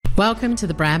Welcome to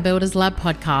the Brand Builders Lab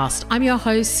podcast. I'm your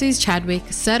host, Suze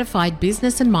Chadwick, certified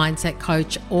business and mindset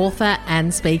coach, author,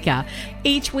 and speaker.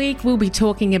 Each week, we'll be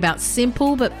talking about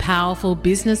simple but powerful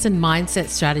business and mindset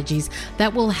strategies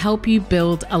that will help you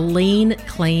build a lean,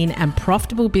 clean, and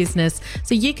profitable business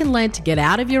so you can learn to get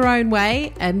out of your own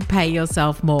way and pay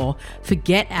yourself more.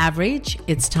 Forget average.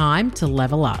 It's time to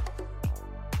level up.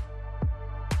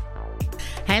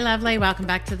 Hey lovely, welcome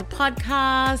back to the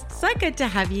podcast. So good to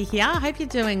have you here. I hope you're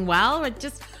doing well. We're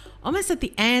just almost at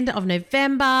the end of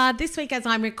November. This week as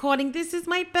I'm recording, this is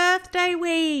my birthday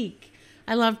week.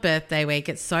 I love birthday week.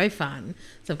 It's so fun.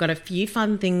 So I've got a few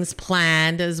fun things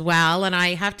planned as well. And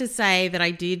I have to say that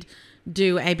I did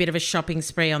do a bit of a shopping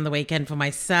spree on the weekend for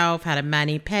myself, had a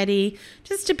mani-pedi,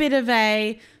 just a bit of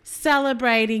a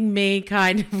celebrating me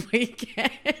kind of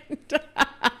weekend.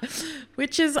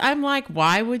 Which is, I'm like,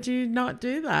 why would you not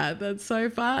do that? That's so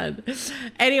fun.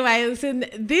 Anyway, listen,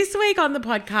 this week on the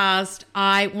podcast,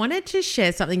 I wanted to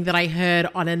share something that I heard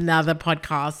on another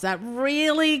podcast that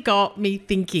really got me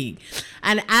thinking.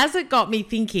 And as it got me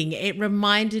thinking, it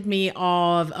reminded me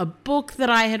of a book that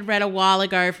I had read a while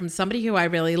ago from somebody who I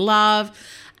really love.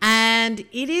 And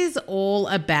it is all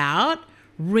about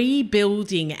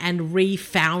rebuilding and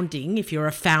refounding, if you're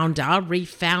a founder,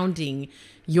 refounding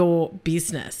your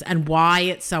business and why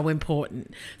it's so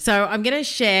important. So I'm going to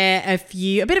share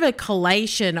a bit of a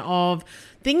collation of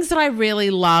things that I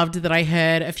really loved that I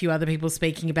heard a few other people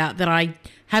speaking about that I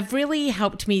have really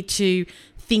helped me to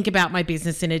think about my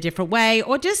business in a different way,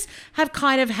 or just have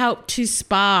kind of helped to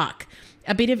spark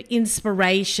a bit of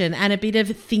inspiration and a bit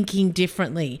of thinking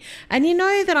differently. And you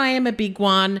know that I am a big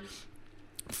one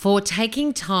for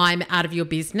taking time out of your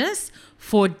business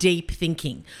for deep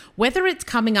thinking, whether it's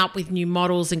coming up with new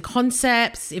models and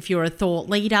concepts, if you're a thought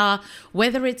leader,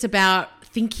 whether it's about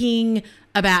thinking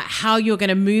about how you're going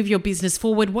to move your business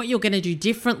forward, what you're going to do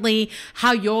differently,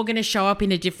 how you're going to show up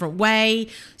in a different way.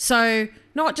 So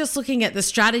not just looking at the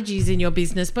strategies in your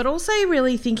business, but also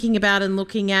really thinking about and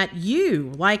looking at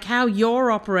you, like how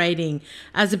you're operating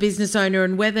as a business owner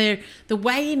and whether the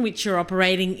way in which you're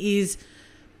operating is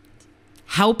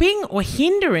helping or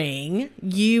hindering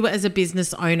you as a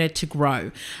business owner to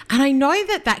grow. And I know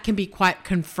that that can be quite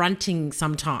confronting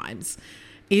sometimes,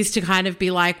 is to kind of be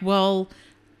like, well,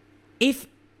 if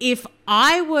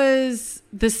I was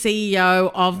the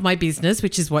CEO of my business,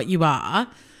 which is what you are,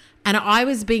 and I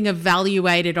was being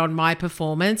evaluated on my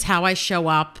performance, how I show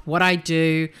up, what I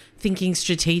do, thinking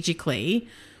strategically,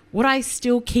 would I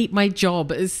still keep my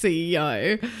job as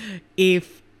CEO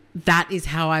if that is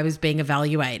how I was being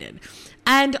evaluated?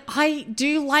 And I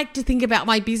do like to think about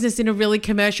my business in a really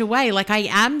commercial way. Like, I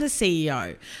am the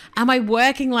CEO. Am I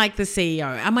working like the CEO?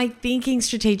 Am I thinking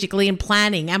strategically and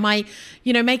planning? Am I,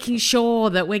 making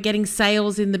sure that we're getting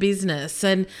sales in the business?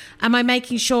 And am I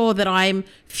making sure that I'm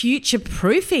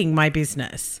future-proofing my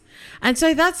business? And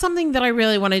so that's something that I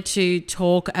really wanted to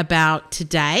talk about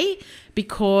today,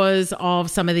 because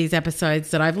of some of these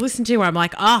episodes that I've listened to where I'm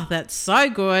like, oh, that's so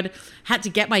good. Had to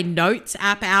get my notes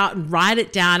app out and write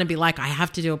it down and be like, I have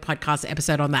to do a podcast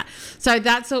episode on that. So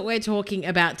that's what we're talking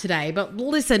about today. But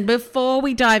listen, before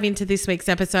we dive into this week's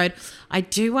episode, I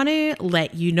do want to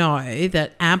let you know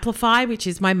that Amplify, which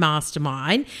is my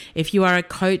mastermind, if you are a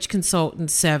coach,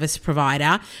 consultant, service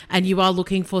provider, and you are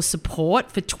looking for support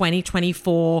for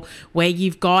 2024, where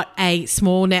you've got a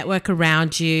small network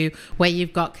around you, where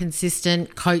you've got consistent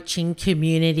coaching,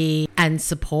 community, and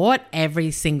support every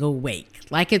single week.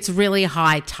 Like, it's really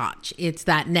high touch. It's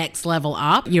that next level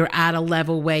up. You're at a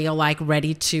level where you're like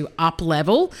ready to up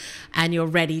level, and you're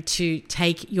ready to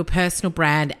take your personal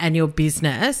brand and your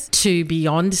business to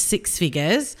beyond six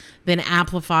figures. Then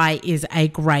Amplify is a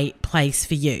great place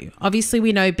for you. Obviously,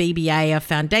 we know BBA are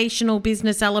foundational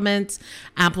business elements.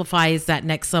 Amplify is that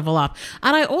next level up.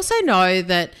 And I also know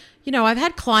that I've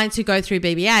had clients who go through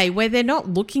BBA where they're not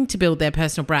looking to build their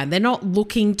personal brand. They're not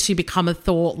looking to become a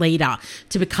thought leader,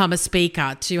 to become a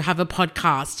speaker, to have a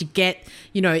podcast, to get,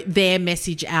 their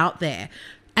message out there.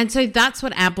 And so that's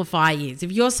what Amplify is.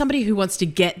 If you're somebody who wants to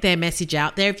get their message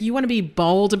out there, if you want to be a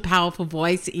bold and powerful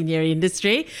voice in your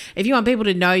industry, if you want people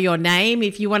to know your name,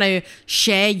 if you want to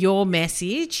share your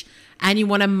message, and you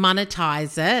want to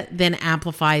monetize it, then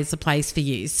Amplify is the place for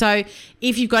you. So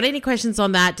if you've got any questions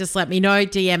on that, just let me know.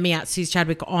 DM me at Suze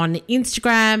Chadwick on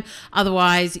Instagram.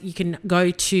 Otherwise, you can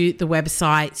go to the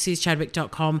website,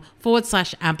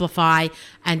 suzechadwick.com/amplify,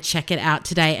 and check it out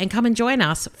today and come and join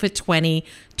us for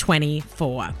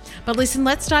 2024. But listen,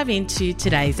 let's dive into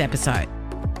today's episode.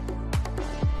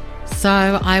 So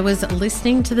I was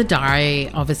listening to the Diary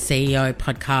of a CEO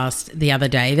podcast the other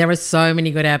day. There are so many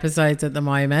good episodes at the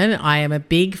moment. I am a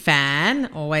big fan,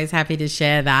 always happy to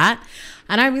share that.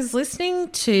 And I was listening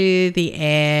to the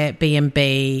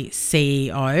Airbnb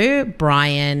CEO,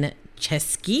 Brian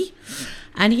Chesky,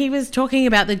 and he was talking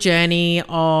about the journey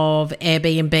of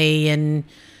Airbnb, and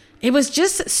it was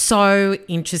just so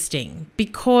interesting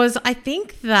because I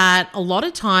think that a lot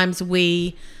of times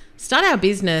we start our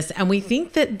business and we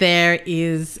think that there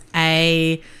is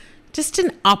just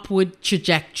an upward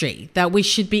trajectory that we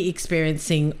should be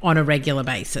experiencing on a regular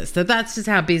basis. That's just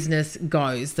how business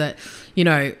goes, that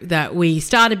we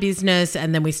start a business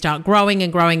and then we start growing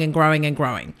and growing and growing and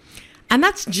growing. And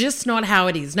that's just not how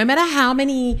it is. No matter how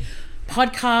many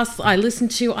podcasts I listen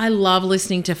to, I love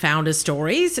listening to founder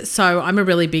stories. So I'm a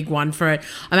really big one for it.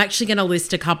 I'm actually going to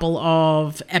list a couple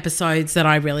of episodes that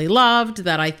I really loved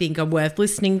that I think are worth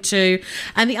listening to.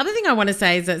 And the other thing I want to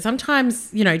say is that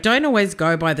sometimes, don't always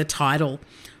go by the title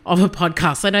of a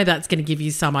podcast. I know that's going to give you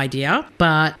some idea,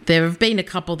 but there have been a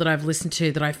couple that I've listened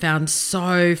to that I found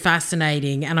so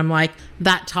fascinating. And I'm like,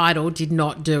 that title did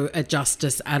not do it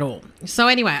justice at all. So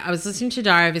anyway, I was listening to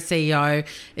Diary of a CEO.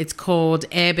 It's called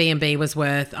Airbnb was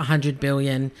worth 100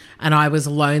 billion and I was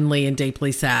lonely and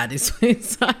deeply sad is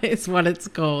what it's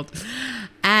called.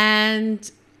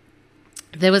 And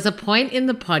there was a point in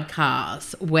the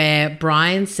podcast where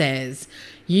Brian says,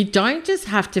 you don't just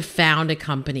have to found a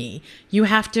company, you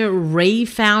have to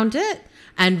refound it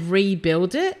and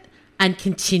rebuild it and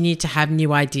continue to have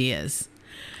new ideas.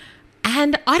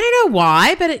 And I don't know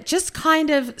why, but it just kind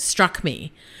of struck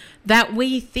me that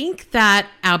we think that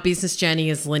our business journey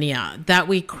is linear, that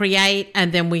we create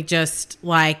and then we just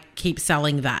keep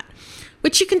selling that,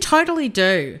 which you can totally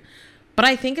do. But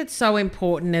I think it's so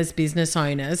important as business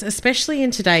owners, especially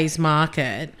in today's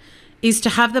market, is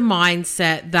to have the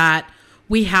mindset that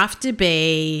we have to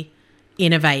be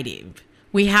innovative.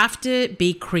 We have to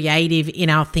be creative in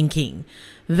our thinking.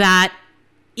 That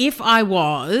if I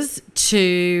was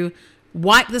to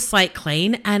wipe the slate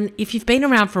clean, and if you've been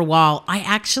around for a while, I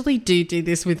actually do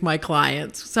this with my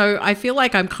clients. So I feel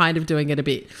like I'm kind of doing it a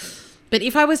bit. But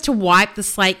if I was to wipe the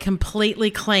slate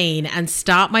completely clean and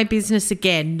start my business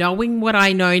again, knowing what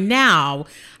I know now,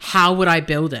 how would I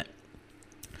build it?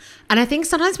 And I think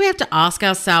sometimes we have to ask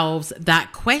ourselves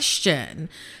that question,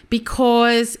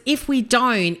 because if we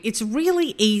don't, it's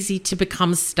really easy to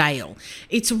become stale.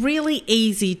 It's really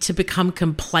easy to become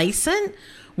complacent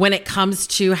when it comes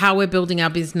to how we're building our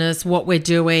business, what we're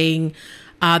doing,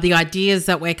 the ideas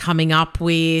that we're coming up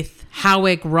with, how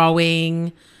we're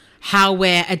growing, how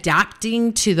we're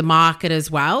adapting to the market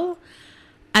as well.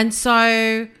 And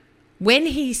so when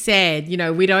he said,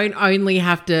 we don't only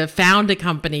have to found a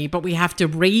company, but we have to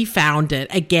refound it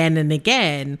again and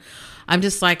again, I'm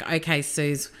just like, okay,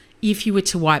 Suze, if you were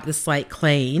to wipe the slate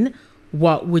clean,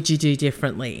 what would you do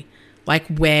differently?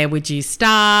 Where would you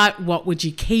start? What would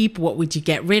you keep? What would you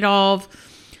get rid of?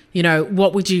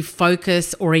 What would you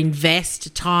focus or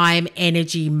invest time,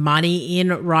 energy, money in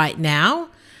right now?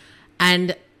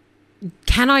 And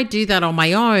can I do that on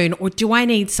my own, or do I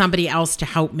need somebody else to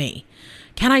help me?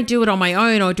 Can I do it on my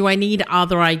own, or do I need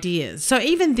other ideas? So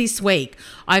even this week,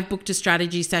 I've booked a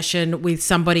strategy session with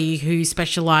somebody who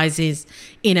specializes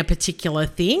in a particular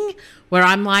thing where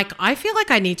I'm like, I feel like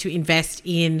I need to invest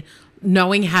in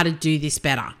knowing how to do this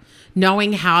better,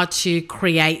 knowing how to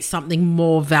create something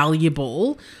more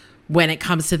valuable when it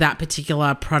comes to that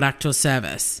particular product or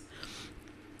service.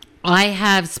 I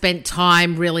have spent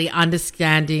time really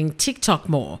understanding TikTok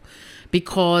more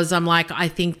because I'm like, I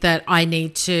think that I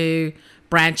need to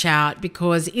branch out,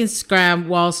 because Instagram,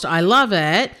 whilst I love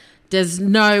it, does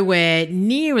nowhere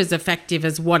near as effective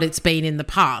as what it's been in the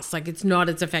past. It's not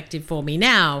as effective for me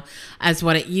now as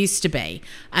what it used to be.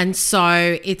 And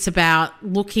so it's about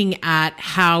looking at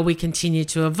how we continue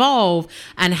to evolve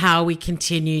and how we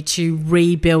continue to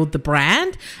rebuild the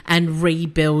brand and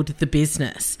rebuild the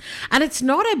business. And it's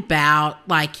not about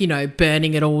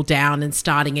burning it all down and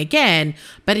starting again,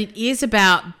 but it is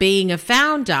about being a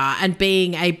founder and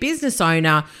being a business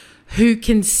owner who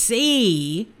can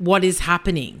see what is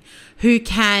happening, who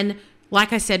can,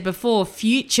 like I said before,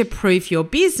 future-proof your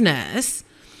business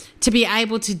to be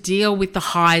able to deal with the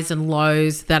highs and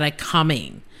lows that are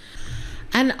coming.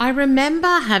 And I remember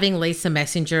having Lisa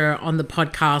Messenger on the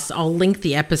podcast. I'll link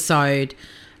the episode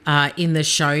in the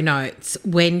show notes,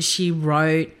 when she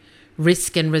wrote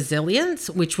Risk and Resilience,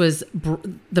 which was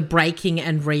the breaking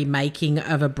and remaking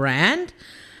of a brand.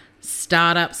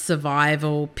 Startup,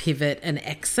 survival, pivot, and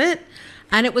exit.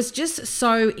 And it was just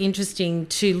so interesting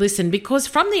to listen, because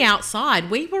from the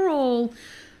outside, we were all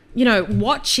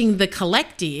watching The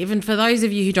Collective, and for those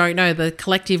of you who don't know, The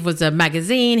Collective was a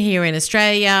magazine here in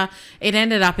Australia. It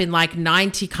ended up in like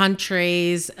 90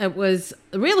 countries. It was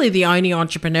really the only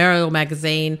entrepreneurial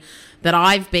magazine that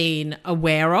I've been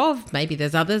aware of. Maybe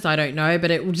there's others, I don't know,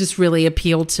 but it just really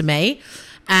appealed to me.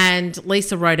 And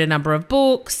Lisa wrote a number of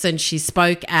books, and she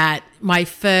spoke at my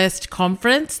first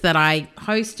conference that I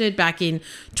hosted back in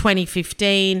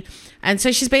 2015. And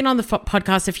so she's been on the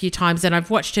podcast a few times, and I've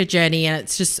watched her journey, and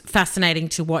it's just fascinating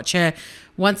to watch her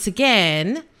once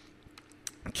again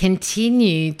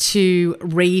continue to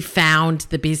refound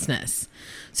the business.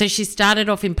 So she started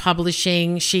off in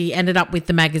publishing. She ended up with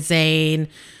the magazine.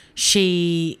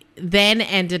 She then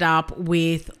ended up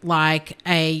with like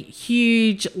a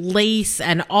huge lease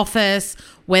and office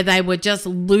where they were just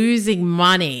losing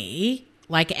money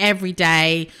like every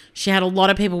day. She had a lot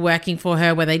of people working for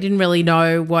her where they didn't really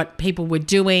know what people were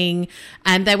doing,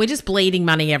 and they were just bleeding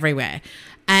money everywhere.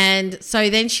 And so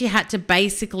then she had to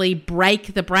basically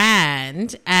break the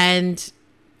brand and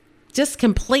just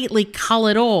completely cull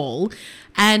it all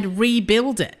and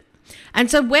rebuild it.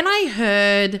 And so when I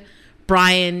heard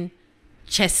Brian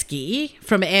Chesky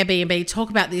from Airbnb talk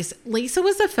about this, Lisa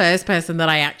was the first person that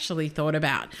I actually thought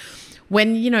about.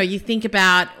 When, you think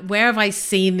about, where have I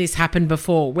seen this happen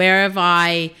before? Where have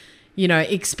I,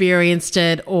 experienced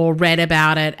it or read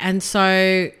about it? And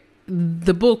so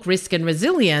the book Risk and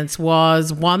Resilience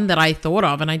was one that I thought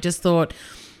of, and I just thought,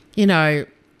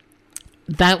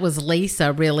 that was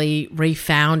Lisa really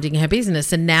refounding her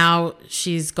business. And now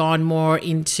she's gone more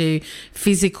into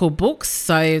physical books.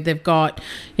 So they've got,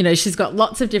 she's got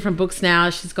lots of different books now.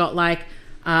 She's got like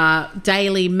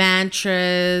daily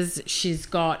mantras. She's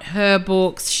got her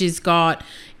books. She's got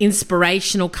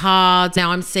inspirational cards.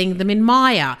 Now I'm seeing them in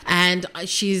Maya, and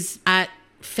she's at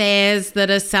fairs that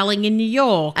are selling in New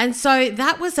York. And so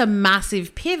that was a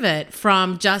massive pivot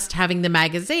from just having the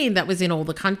magazine that was in all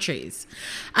the countries.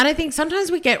 And I think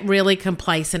sometimes we get really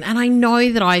complacent, and I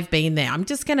know that I've been there. I'm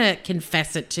just going to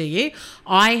confess it to you.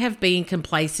 I have been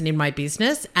complacent in my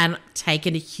business and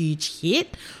taken a huge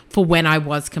hit for when I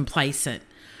was complacent.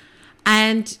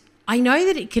 And I know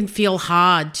that it can feel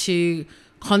hard to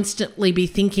constantly be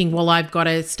thinking, well, I've got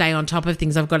to stay on top of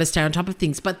things. I've got to stay on top of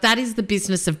things. But that is the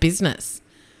business of business.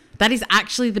 That is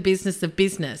actually the business of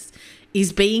business,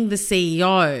 is being the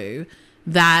CEO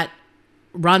that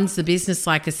runs the business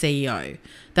like a CEO,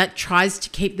 that tries to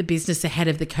keep the business ahead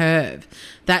of the curve,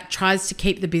 that tries to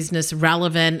keep the business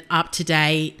relevant, up to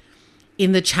date,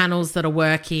 in the channels that are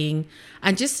working,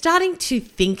 and just starting to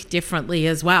think differently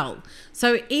as well.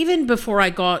 So even before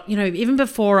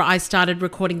I started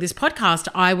recording this podcast,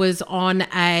 I was on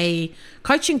a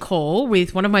coaching call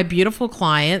with one of my beautiful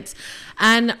clients,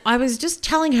 and I was just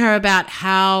telling her about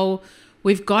how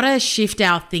we've got to shift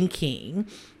our thinking,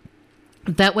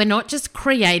 that we're not just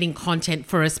creating content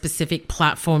for a specific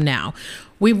platform now.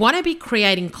 We want to be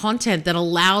creating content that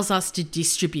allows us to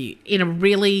distribute in a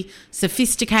really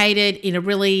sophisticated, in a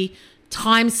really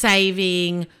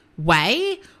time-saving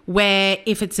way, where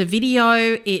if it's a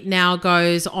video, it now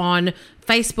goes on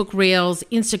Facebook Reels,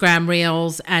 Instagram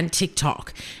Reels, and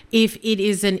TikTok. If it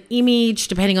is an image,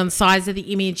 depending on the size of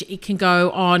the image, it can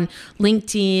go on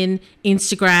LinkedIn,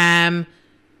 Instagram,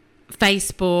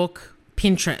 Facebook,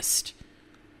 Pinterest.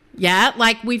 Yeah,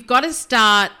 like we've got to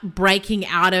start breaking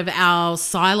out of our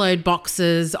siloed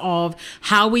boxes of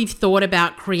how we've thought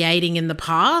about creating in the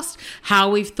past, how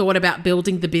we've thought about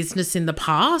building the business in the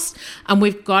past, and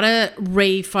we've got to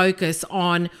refocus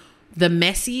on the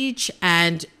message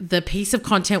and the piece of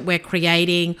content we're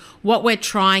creating, what we're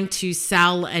trying to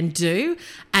sell and do,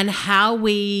 and how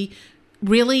we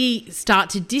really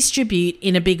start to distribute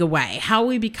in a bigger way, how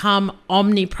we become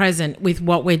omnipresent with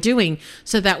what we're doing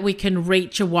so that we can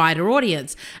reach a wider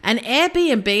audience. And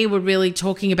Airbnb were really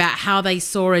talking about how they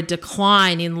saw a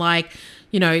decline in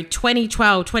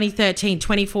 2012, 2013,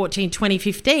 2014,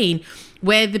 2015,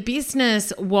 where the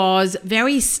business was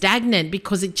very stagnant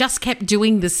because it just kept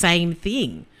doing the same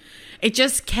thing. It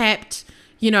just kept,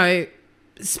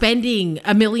 spending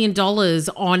 $1 million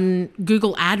on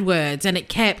Google AdWords, and it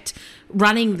kept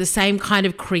running the same kind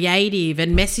of creative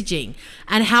and messaging,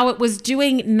 and how it was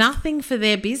doing nothing for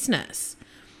their business.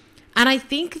 And I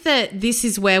think that this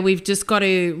is where we've just got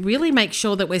to really make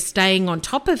sure that we're staying on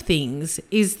top of things,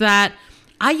 is that,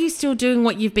 are you still doing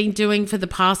what you've been doing for the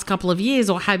past couple of years,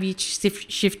 or have you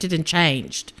shifted and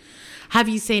changed? Have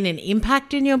you seen an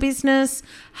impact in your business?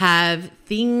 Have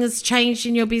things changed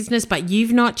in your business, but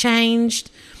you've not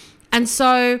changed? And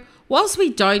so whilst we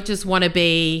don't just want to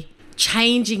be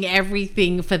changing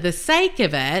everything for the sake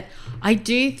of it, I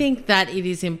do think that it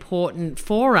is important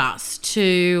for us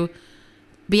to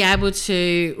be able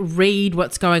to read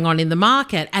what's going on in the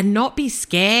market and not be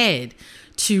scared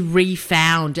to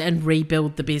refound and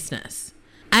rebuild the business.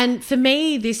 And for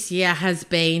me, this year has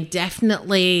been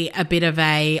definitely a bit of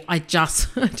I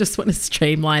just want to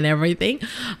streamline everything.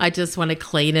 I just want to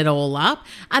clean it all up.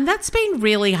 And that's been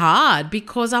really hard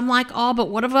because I'm like, oh, but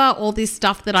what about all this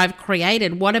stuff that I've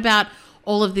created? What about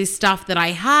all of this stuff that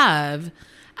I have?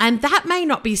 And that may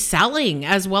not be selling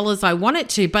as well as I want it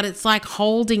to, but it's like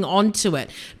holding on to it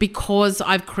because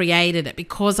I've created it,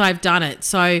 because I've done it.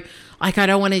 So like, I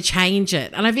don't want to change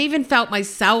it. And I've even felt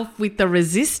myself with the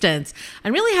resistance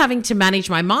and really having to manage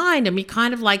my mind and be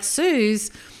kind of like, Suze,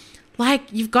 like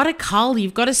you've got to cull,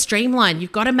 you've got to streamline,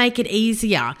 you've got to make it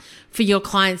easier for your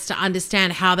clients to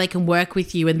understand how they can work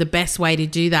with you and the best way to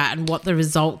do that and what the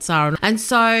results are. And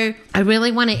so I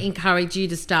really want to encourage you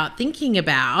to start thinking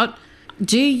about,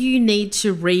 do you need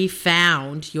to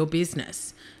refound your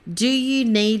business? Do you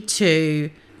need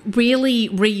to really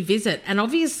revisit? And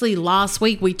obviously last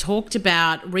week we talked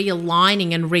about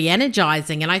realigning and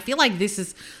re-energizing, and I feel like this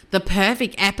is the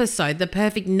perfect episode, the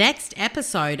perfect next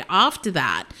episode after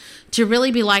that, to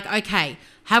really be like, okay,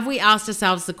 have we asked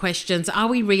ourselves the questions? Are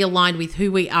we realigned with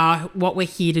who we are, what we're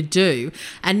here to do?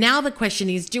 And now the question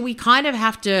is, do we kind of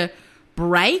have to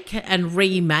break and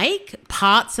remake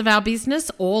parts of our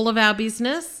business, all of our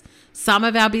business, some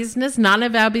of our business, none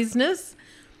of our business?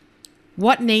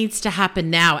 What needs to happen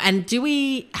now? And do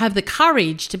we have the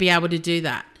courage to be able to do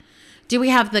that? Do we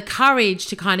have the courage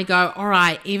to kind of go, all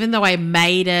right, even though I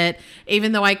made it,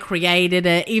 even though I created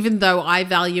it, even though I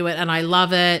value it and I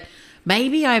love it,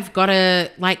 maybe I've got to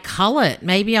like cull it.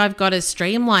 Maybe I've got to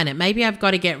streamline it. Maybe I've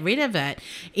got to get rid of it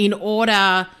in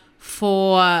order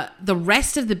for the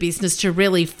rest of the business to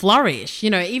really flourish.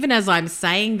 You know, even as I'm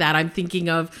saying that, I'm thinking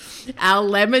of our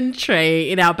lemon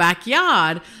tree in our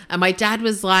backyard. And my dad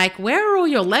was like, where are all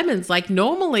your lemons? Like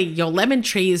normally your lemon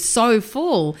tree is so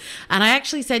full. And I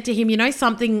actually said to him, you know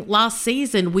something, last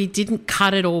season we didn't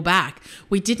cut it all back.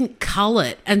 We didn't cull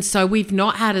it. And so we've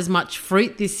not had as much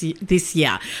fruit this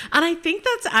year. And I think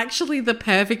that's actually the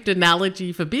perfect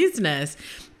analogy for business,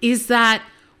 is that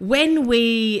when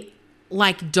we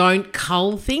like don't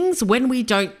cull things, when we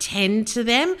don't tend to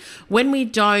them, when we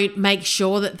don't make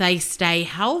sure that they stay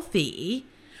healthy,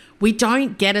 we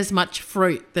don't get as much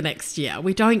fruit the next year.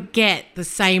 We don't get the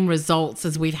same results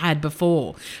as we've had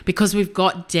before because we've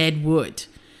got dead wood,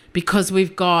 because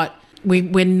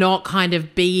we're not kind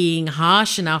of being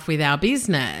harsh enough with our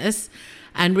business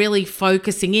and really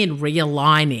focusing in,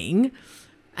 realigning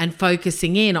and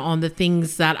focusing in on the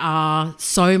things that are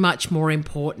so much more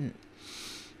important.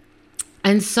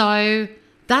 And so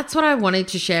that's what I wanted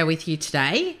to share with you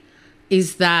today,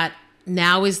 is that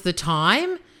now is the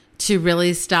time to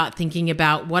really start thinking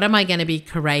about, what am I going to be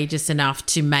courageous enough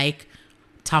to make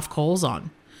tough calls on?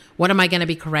 What am I going to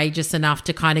be courageous enough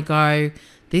to kind of go,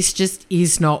 this just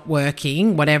is not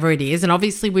working, whatever it is. And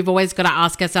obviously we've always got to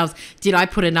ask ourselves, did I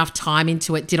put enough time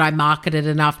into it? Did I market it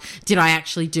enough? Did I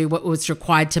actually do what was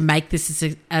required to make this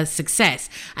a success?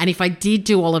 And if I did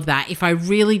do all of that, if I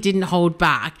really didn't hold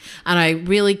back and I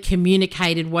really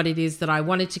communicated what it is that I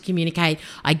wanted to communicate,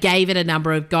 I gave it a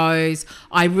number of goes,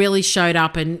 I really showed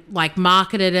up and like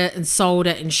marketed it and sold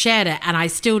it and shared it, and I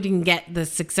still didn't get the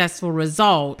successful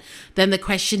result, then the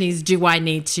question is, do I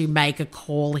need to make a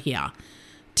call here?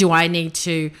 Do I need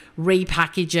to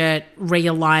repackage it,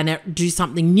 realign it, do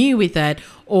something new with it,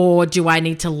 or do I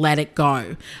need to let it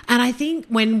go? And I think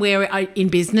when we're in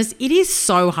business, it is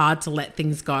so hard to let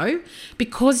things go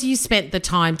because you spent the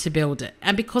time to build it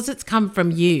and because it's come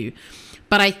from you.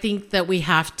 But I think that we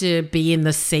have to be in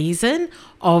the season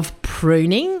of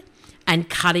pruning and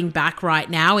cutting back right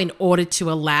now in order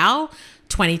to allow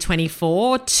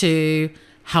 2024 to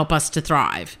help us to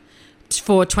thrive,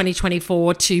 for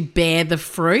 2024 to bear the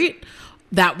fruit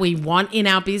that we want in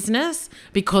our business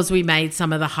because we made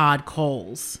some of the hard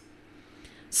calls.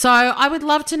 So I would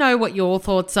love to know what your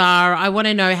thoughts are. I want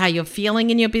to know how you're feeling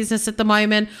in your business at the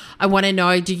moment. I want to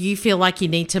know, do you feel like you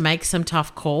need to make some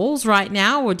tough calls right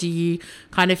now? Or do you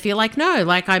kind of feel like, no,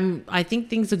 like I think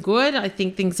things are good. I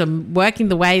think things are working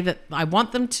the way that I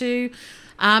want them to.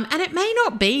 And it may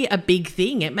not be a big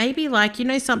thing. It may be like, you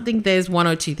know something, there's one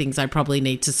or two things I probably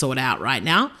need to sort out right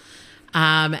now.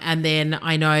 And then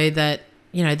I know that,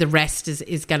 you know, the rest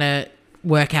is going to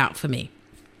work out for me.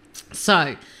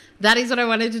 So that is what I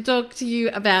wanted to talk to you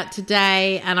about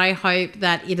today. And I hope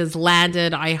that it has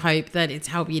landed. I hope that it's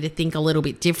helped you to think a little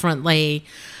bit differently.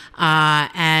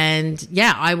 And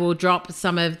yeah, I will drop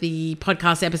some of the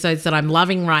podcast episodes that I'm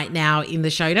loving right now in the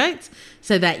show notes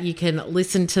so that you can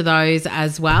listen to those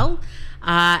as well.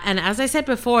 And as I said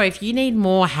before, if you need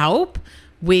more help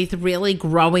with really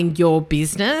growing your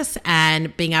business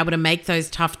and being able to make those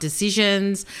tough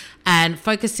decisions and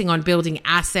focusing on building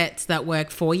assets that work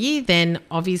for you, then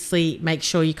obviously make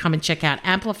sure you come and check out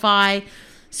Amplify,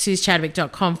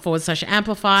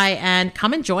 SuzChadwick.com/Amplify, and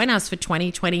come and join us for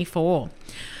 2024.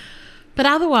 But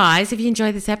otherwise, if you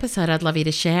enjoyed this episode, I'd love you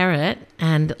to share it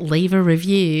and leave a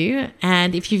review.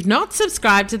 And if you've not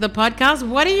subscribed to the podcast,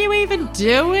 what are you even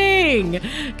doing?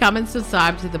 Come and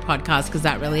subscribe to the podcast, because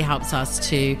that really helps us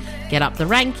to get up the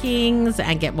rankings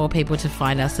and get more people to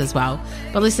find us as well.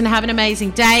 But listen, have an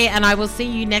amazing day, and I will see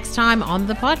you next time on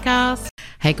the podcast.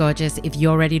 Hey, gorgeous, if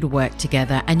you're ready to work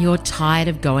together and you're tired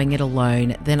of going it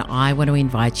alone, then I want to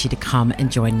invite you to come and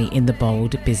join me in the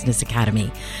Bold Business Academy.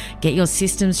 Get your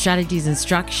systems, strategies, and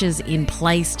structures in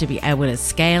place to be able to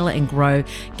scale and grow.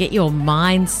 Get your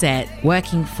mindset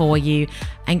working for you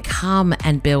and come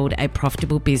and build a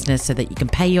profitable business so that you can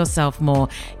pay yourself more,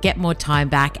 get more time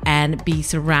back, and be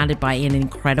surrounded by an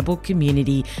incredible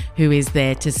community who is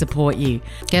there to support you.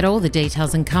 Get all the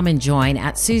details and come and join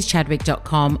at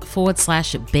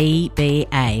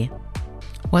SuzChadwick.com/BBA.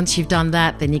 Once you've done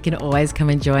that, then you can always come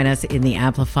and join us in the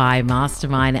Amplify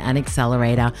Mastermind and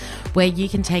Accelerator, where you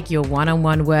can take your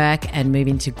one-on-one work and move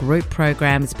into group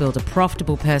programs, build a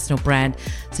profitable personal brand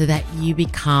so that you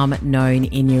become known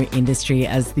in your industry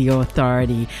as the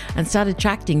authority and start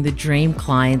attracting the dream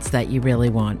clients that you really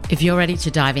want. If you're ready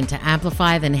to dive into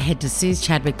Amplify, then head to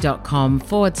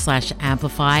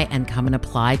SuzChadwick.com/Amplify and come and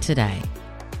apply today.